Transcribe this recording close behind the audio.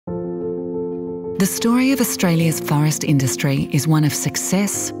The story of Australia's forest industry is one of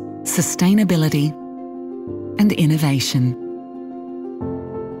success, sustainability, and innovation.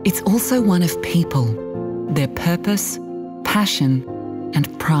 It's also one of people, their purpose, passion,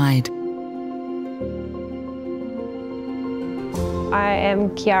 and pride. I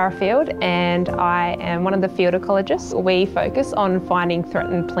am Kiara Field and I am one of the field ecologists. We focus on finding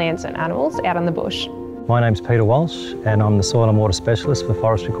threatened plants and animals out in the bush. My name's Peter Walsh and I'm the Soil and Water Specialist for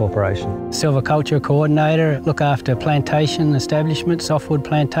Forestry Corporation. Silviculture Coordinator, look after plantation establishments, softwood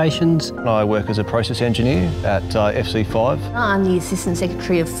plantations. I work as a process engineer at FC5. I'm the Assistant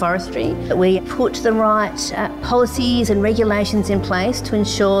Secretary of Forestry. We put the right policies and regulations in place to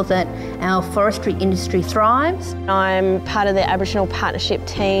ensure that our forestry industry thrives. I'm part of the Aboriginal Partnership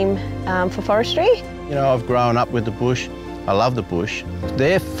team for forestry. You know, I've grown up with the bush. I love the bush. It's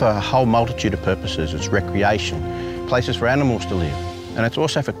there for a whole multitude of purposes. It's recreation, places for animals to live, and it's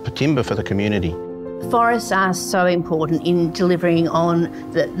also for timber for the community. Forests are so important in delivering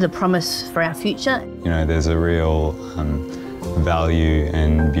on the promise for our future. You know, there's a real value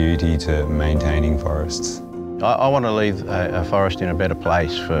and beauty to maintaining forests. I want to leave a forest in a better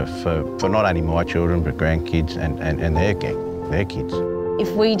place for not only my children but grandkids and their kids.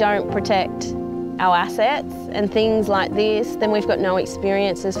 If we don't protect our assets and things like this, then we've got no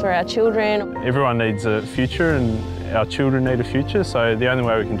experiences for our children. Everyone needs a future and our children need a future, so the only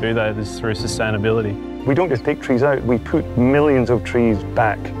way we can do that is through sustainability. We don't just take trees out, we put millions of trees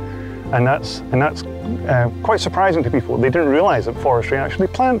back. And that's quite surprising to people. They didn't realise that forestry actually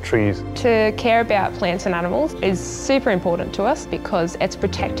plant trees. To care about plants and animals is super important to us because it's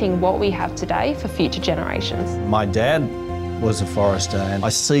protecting what we have today for future generations. My dad was a forester and I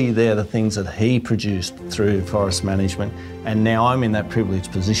see there the things that he produced through forest management, and now I'm in that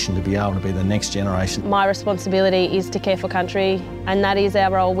privileged position to be able to be the next generation. My responsibility is to care for country, and that is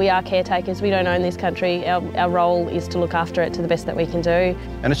our role. We are caretakers, we don't own this country. Our role is to look after it to the best that we can do.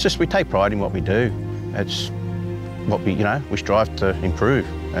 And it's just, we take pride in what we do. It's what we strive to improve,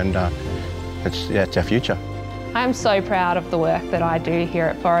 and it's our future. I'm so proud of the work that I do here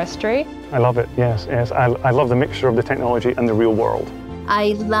at Forestry. I love it, yes. I love the mixture of the technology and the real world. I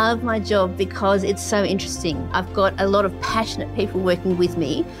love my job because it's so interesting. I've got a lot of passionate people working with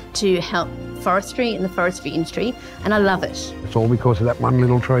me to help forestry and the forestry industry, and I love it. It's all because of that one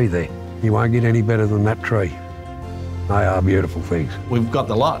little tree there. You won't get any better than that tree. They are beautiful things. We've got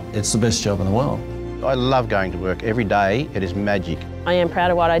the lot. It's the best job in the world. I love going to work. Every day it is magic. I am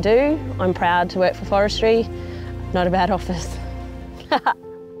proud of what I do. I'm proud to work for forestry. Not a bad office.